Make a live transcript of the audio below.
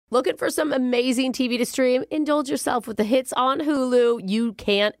Looking for some amazing TV to stream? Indulge yourself with the hits on Hulu you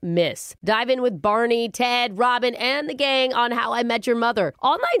can't miss. Dive in with Barney, Ted, Robin, and the gang on How I Met Your Mother.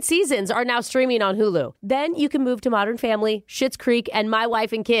 All 9 seasons are now streaming on Hulu. Then you can move to Modern Family, Schitt's Creek, and My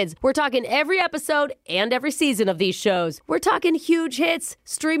Wife and Kids. We're talking every episode and every season of these shows. We're talking huge hits,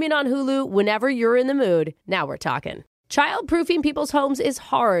 streaming on Hulu whenever you're in the mood. Now we're talking. Child-proofing people's homes is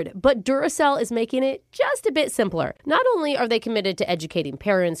hard, but Duracell is making it just a bit simpler. Not only are they committed to educating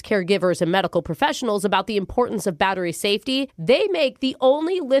parents, caregivers, and medical professionals about the importance of battery safety, they make the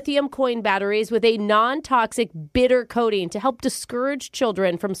only lithium coin batteries with a non-toxic bitter coating to help discourage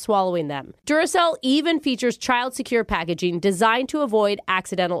children from swallowing them. Duracell even features child-secure packaging designed to avoid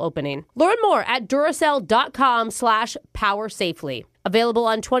accidental opening. Learn more at Duracell.com/powersafely. Available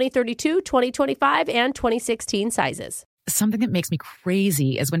on 2032, 2025, and 2016 sizes. Something that makes me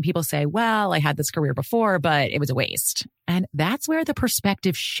crazy is when people say, well, I had this career before, but it was a waste. And that's where the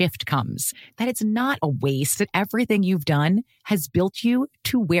perspective shift comes, that it's not a waste, that everything you've done has built you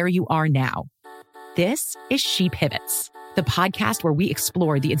to where you are now. This is She Pivots, the podcast where we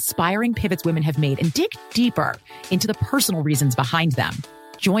explore the inspiring pivots women have made and dig deeper into the personal reasons behind them.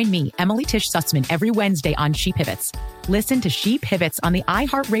 Join me, Emily Tish Sussman, every Wednesday on She Pivots. Listen to She Pivots on the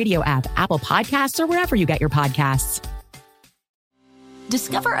iHeartRadio app, Apple Podcasts, or wherever you get your podcasts.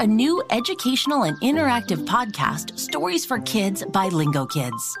 Discover a new educational and interactive podcast, Stories for Kids by Lingo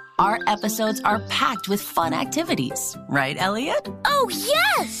Kids. Our episodes are packed with fun activities. Right, Elliot? Oh,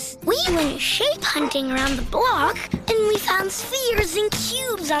 yes! We went shape hunting around the block, and we found spheres and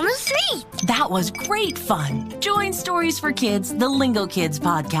cubes on the street. That was great fun. Join Stories for Kids, the Lingo Kids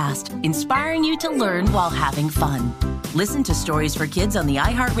podcast, inspiring you to learn while having fun. Listen to Stories for Kids on the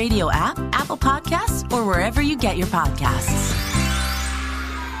iHeartRadio app, Apple Podcasts, or wherever you get your podcasts.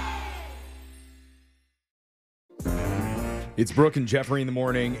 It's Brooke and Jeffrey in the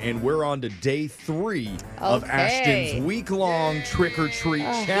morning, and we're on to day 3 of Ashton's week-long trick-or-treat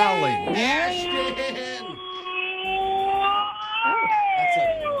challenge. Ashton!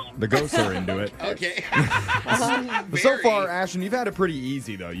 The ghosts are into it. Okay. So far, Ashton, you've had it pretty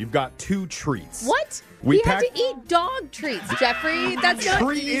easy, though. You've got 2 treats. What? We have to eat dog treats, Jeffrey. That's not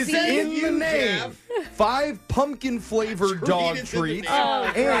treat easy. is in the name. 5 pumpkin-flavored dog treats,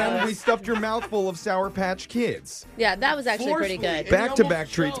 and we stuffed your mouth full of Sour Patch Kids. Yeah, that was actually pretty good. Back-to-back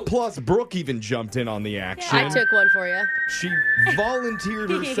treats, plus Brooke even jumped in on the action. I took one for you. She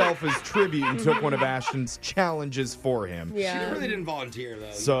volunteered herself as tribute and took one of Ashton's challenges for him. Yeah. She really didn't volunteer, though.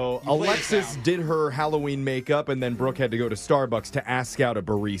 So You played Alexis down. did her Halloween makeup, and then Brooke had to go to Starbucks to ask out a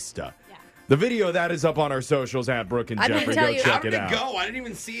barista. The video of that is up on our socials at Brooke and I didn't Jeffrey. tell Go you- check How did it it out. go? I didn't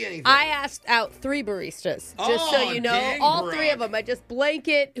even see anything. I asked out 3 baristas, just so you know. dang, All Brooke. 3 of them. I just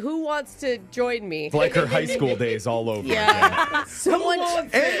blanket. Who wants to join me? It's like her high school days all over again. Yeah. Someone.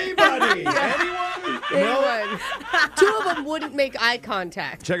 Anybody? Anyone? Anyone. 2 of them wouldn't make eye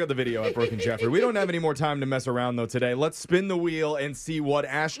contact. Check out the video at Brooke and Jeffrey. We don't have any more time to mess around, though, today. Let's spin the wheel and see what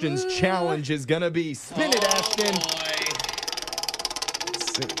Ashton's challenge is going to be. Spin it, Ashton.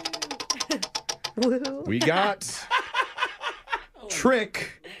 Let's see. We got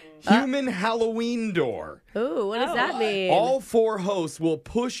Trick Human Halloween Door. Ooh, what does that mean? All 4 hosts will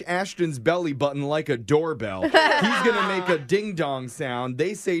push Ashton's belly button like a doorbell. He's going to make a ding-dong sound.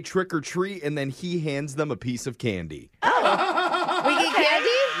 They say trick or treat, and then he hands them a piece of candy. We get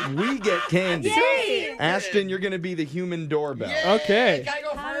candy? We get candy. Yay! Ashton, you're going to be the human doorbell. Yeah, Okay. Can I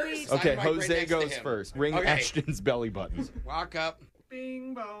go first? Okay, I'm right Jose next to goes him. first. Ring Okay. Ashton's belly button. Walk up.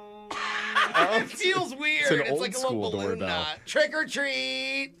 Bing bong. It feels weird. It's an like a old little school balloon doorbell. knot. Trick or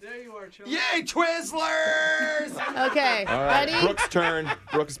treat. There you are, children. Yay, Twizzlers. Okay, All right, ready? Brooke's turn.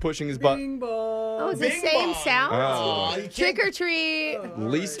 Brooke is pushing his button. Bing bong. Oh, it's the Bing same bong. sound? Oh. You can't- Trick or treat.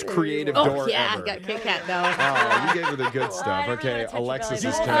 Least creative Oh, door yeah, ever. got Kit Kat though. Oh, you gave her the good stuff. Okay,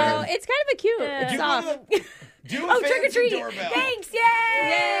 Alexis's Oh, turn. it's kind of a cute. It's Do soft. one of the- Do a Oh, trick or fancy treat! doorbell. Thanks, yay!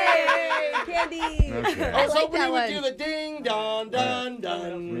 Yay! Candy! Okay. I I was like hoping that you one. would do the ding dong dun I'm dun.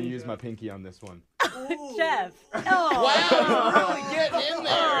 going to use my pinky on this one. Chef. Wow, you're really getting in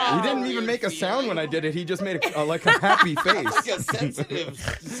there. He didn't even make a sound when I did it. He just made like a happy Like a face. sensitive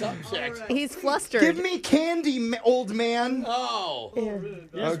subject. He's flustered. Give me candy, old man. Oh.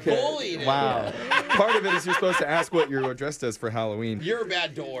 Okay. bullied him. Wow. Part of it is you're supposed to ask what you're dressed as for Halloween. You're a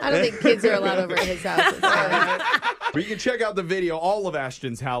bad door. I don't think kids are allowed over at his house. But you can check out the video. All of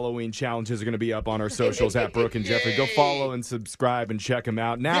Ashton's Halloween challenges are going to be up on our socials at Brooke and Jeffrey. Go follow and subscribe and check them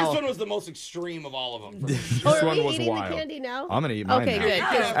out. Now, This one was the most extreme of all of them. this Oh, are one we was eating wild. the candy now? I'm going to eat mine Okay,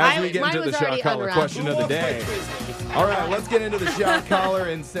 now. good. As we get Mine into the was shot already collar unwrapped. question of the day. All right, let's get into the shout collar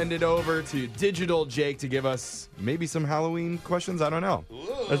and send it over to Digital Jake to give us maybe some Halloween questions. I don't know.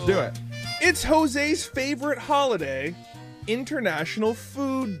 Let's do it. It's Jose's favorite holiday, International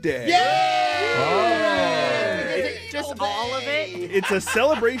Food Day. Just all of it? It's a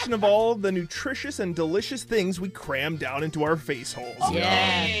celebration of all the nutritious and delicious things we cram down into our face holes.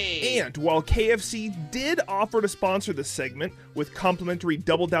 Yeah. And while KFC did offer to sponsor this segment with complimentary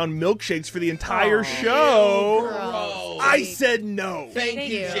Double Down milkshakes for the entire show, I said no. Thank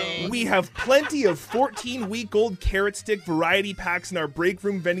you, Jake. We have plenty of 14-week-old carrot stick variety packs in our break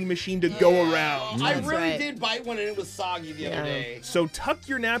room vending machine to go around. I That's really right. did bite one and it was soggy the other day. So tuck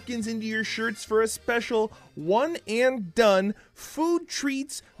your napkins into your shirts for a special one and done food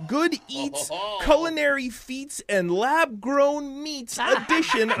treats, good eats, culinary feats, and lab-grown meats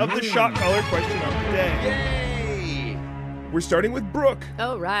edition of the Shot Collar question of the day. Yay! We're starting with Brooke.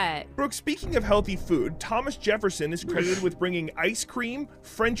 Oh, right. Brooke, speaking of healthy food, Thomas Jefferson is credited with bringing ice cream,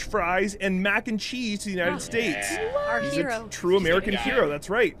 French fries, and mac and cheese to the United States. Our He's hero. a true American hero, that's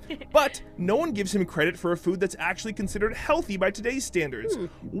right. But no one gives him credit for a food that's actually considered healthy by today's standards.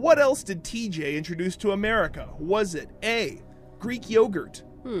 What else did TJ introduce to America? Was it A, Greek yogurt,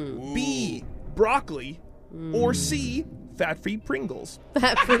 B, broccoli, or C, fat-free Pringles?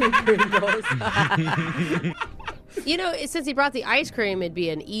 Fat-free Pringles. You know, since he brought the ice cream, it'd be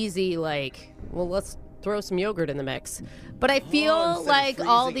an easy, let's throw some yogurt in the mix. But I feel instead like of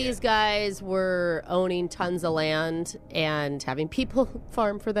all freezing these it. guys were owning tons of land and having people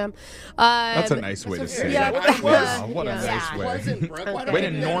farm for them. That's a nice way to say it. Yeah, Wow, what a yeah. nice way. Wasn't Brooke? Why don't Way to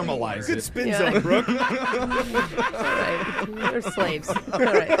you do that? normalize Good it. spin zone, Brooke. Right. They're slaves. All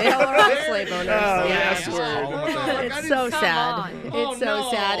right. They all are all slave owners. Oh, yeah. yes, word. It's so sad. on. It's so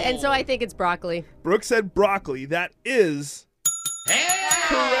sad. And so I think it's broccoli. Brooke said broccoli. That is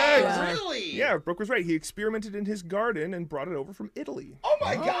correct. Really? Yeah, Brooke was right. He experimented in his garden and brought it over from Italy. Oh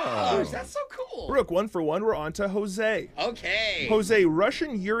my gosh, that's so cool. Brooke, 1 for 1. We're on to Jose. Okay. Jose,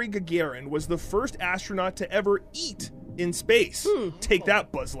 Russian Yuri Gagarin was the first astronaut to ever eat in space. Take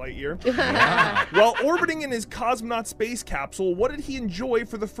that, Buzz Lightyear. While orbiting in his cosmonaut space capsule, what did he enjoy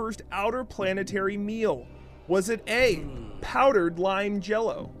for the first outer planetary meal? Was it A, powdered lime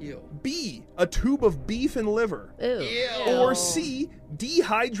jello, Ew. B, a tube of beef and liver, Ew. Ew. or C,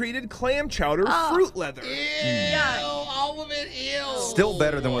 dehydrated clam chowder fruit leather? Ew. All of it. Ew. Still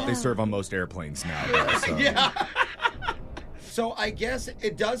better than what they serve on most airplanes now. though, so. Yeah. So I guess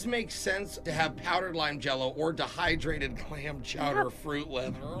it does make sense to have powdered lime jello or dehydrated clam chowder fruit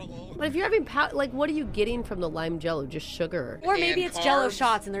leather. But if you're having what are you getting from the lime jello? Just sugar. Or maybe And it's Jello carbs.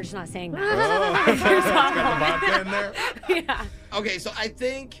 shots and they're just not saying that. Vodka in there? Yeah. Okay, so I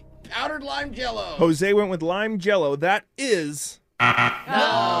think powdered lime jello. Jose went with lime jello. That is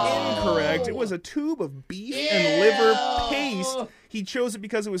incorrect. It was a tube of beef and liver paste. He chose it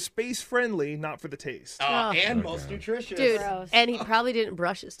because it was space friendly, not for the taste. And most nutritious. Dude, Gross. and he probably didn't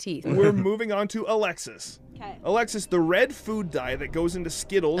brush his teeth. We're moving on to Alexis. Okay. Alexis, the red food dye that goes into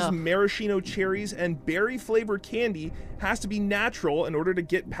Skittles, Ugh. maraschino cherries, and berry-flavored candy has to be natural in order to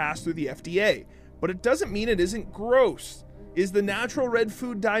get passed through the FDA. But it doesn't mean it isn't gross. Is the natural red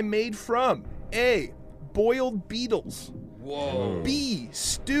food dye made from A, boiled beetles, Whoa. B,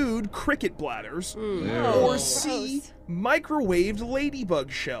 stewed cricket bladders, or C, microwaved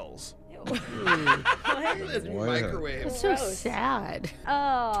ladybug shells? It's microwave. It's so sad.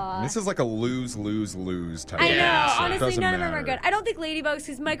 Oh. This is like a lose type. I know. of thing, so it Honestly, doesn't none of them are matter. good. I don't think ladybugs,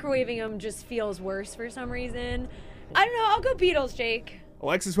 because microwaving them just feels worse for some reason. I don't know. I'll go beetles, Jake.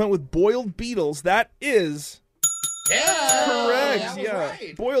 Alexis went with boiled beetles. That is Yeah. correct. That was Yeah.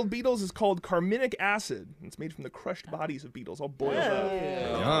 right. Boiled beetles is called carminic acid. It's made from the crushed bodies of beetles, all boiled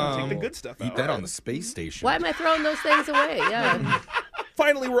up. Take the good stuff out. Eat that on the space station. Why am I throwing those things away? Yeah.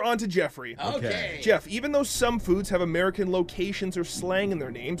 Finally, we're on to Jeffrey. Okay. Jeff, even though some foods have American locations or slang in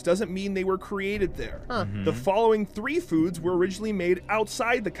their names, doesn't mean they were created there. The following 3 foods were originally made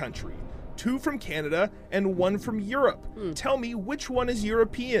outside the country. 2 from Canada and 1 from Europe. Tell me, which one is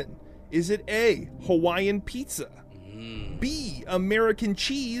European? Is it A, Hawaiian pizza, B, American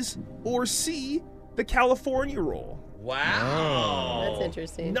cheese, or C, the California roll? Wow. That's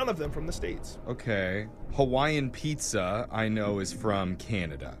interesting. None of them from the States. Okay. Hawaiian pizza, I know, is from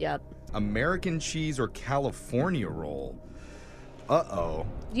Canada. Yep. American cheese or California roll? Uh-oh.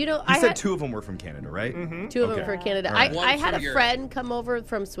 You know, You I said had 2 of them were from Canada, right? Mm-hmm. 2 of them for Canada. All right. I had One a from friend come over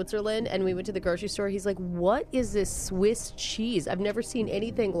from Switzerland, and we went to the grocery store. He's like, "What is this Swiss cheese? I've never seen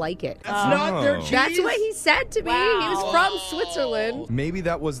anything like it." That's not their Oh. cheese. That's what he said to me. He was from Switzerland. Maybe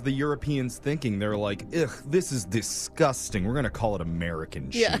that was the Europeans thinking. They're like, ugh, this is disgusting. We're going to call it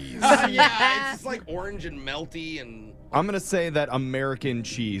American cheese. Yeah. Yeah, it's just like orange and melty and. I'm going to say that American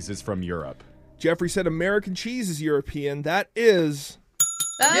cheese is from Europe. Jeffrey said American cheese is European. That is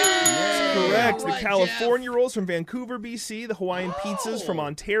correct. All right, The California rolls from Vancouver, BC, the Hawaiian pizzas from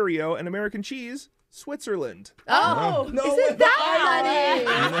Ontario, and American cheese, Switzerland. Oh, No isn't way.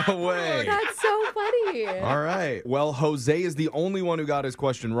 that funny? No way. That's so funny. All right. Well, Jose is the only one who got his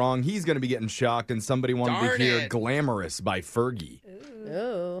question wrong. He's going to be getting shocked, and somebody wanted Darn to hear it. Glamorous by Fergie.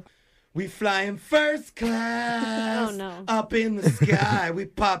 Oh. We fly in first class. Oh, no. Up in the sky. We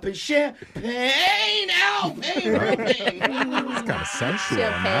popping champagne. Ow, pain, pain. It's kind of sensual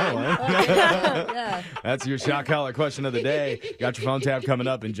on that Champagne. one. Yeah. That's your shock collar question of the day. Got your phone tab coming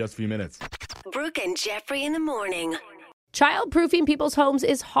up in just a few minutes. Brooke and Jeffrey in the morning. Childproofing people's homes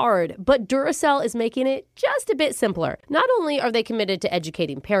is hard, but Duracell is making it just a bit simpler. Not only are they committed to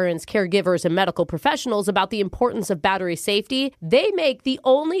educating parents, caregivers, and medical professionals about the importance of battery safety, they make the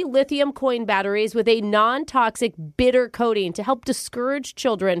only lithium coin batteries with a non-toxic bitter coating to help discourage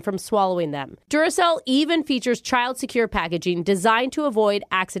children from swallowing them. Duracell even features child-secure packaging designed to avoid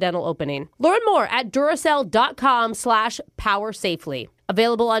accidental opening. Learn more at Duracell.com/powersafely.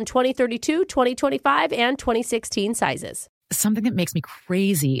 Available on 2032, 2025, and 2016 sizes. Something that makes me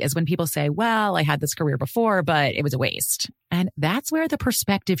crazy is when people say, well, I had this career before, but it was a waste. And that's where the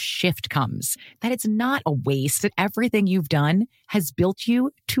perspective shift comes, that it's not a waste, that everything you've done has built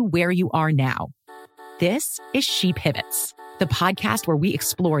you to where you are now. This is She Pivots, the podcast where we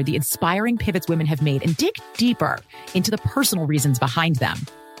explore the inspiring pivots women have made and dig deeper into the personal reasons behind them.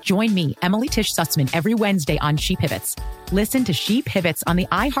 Join me, Emily Tish Sussman, every Wednesday on She Pivots. Listen to She Pivots on the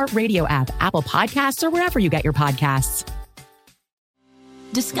iHeartRadio app, Apple Podcasts, or wherever you get your podcasts.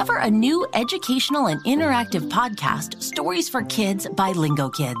 Discover a new educational and interactive podcast, Stories for Kids by Lingo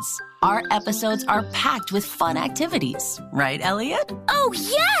Kids. Our episodes are packed with fun activities. Right, Elliot? Oh,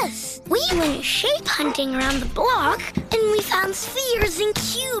 yes! We went shape hunting around the block, and we found spheres and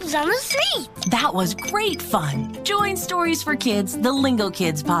cubes on the street. That was great fun. Join Stories for Kids, the Lingo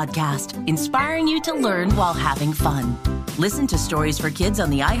Kids podcast, inspiring you to learn while having fun. Listen to Stories for Kids on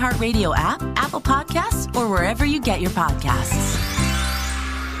the iHeartRadio app, Apple Podcasts, or wherever you get your podcasts.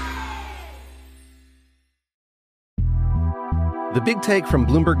 The Big Take from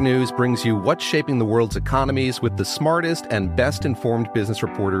Bloomberg News brings you what's shaping the world's economies with the smartest and best-informed business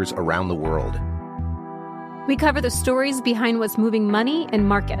reporters around the world. We cover the stories behind what's moving money and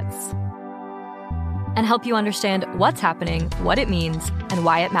markets, and help you understand what's happening, what it means, and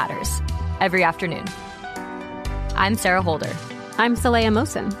why it matters every afternoon. I'm Sarah Holder. I'm Saleha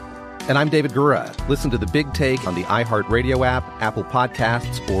Mohsin. And I'm David Gura. Listen to The Big Take on the iHeartRadio app, Apple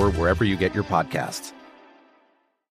Podcasts, or wherever you get your podcasts.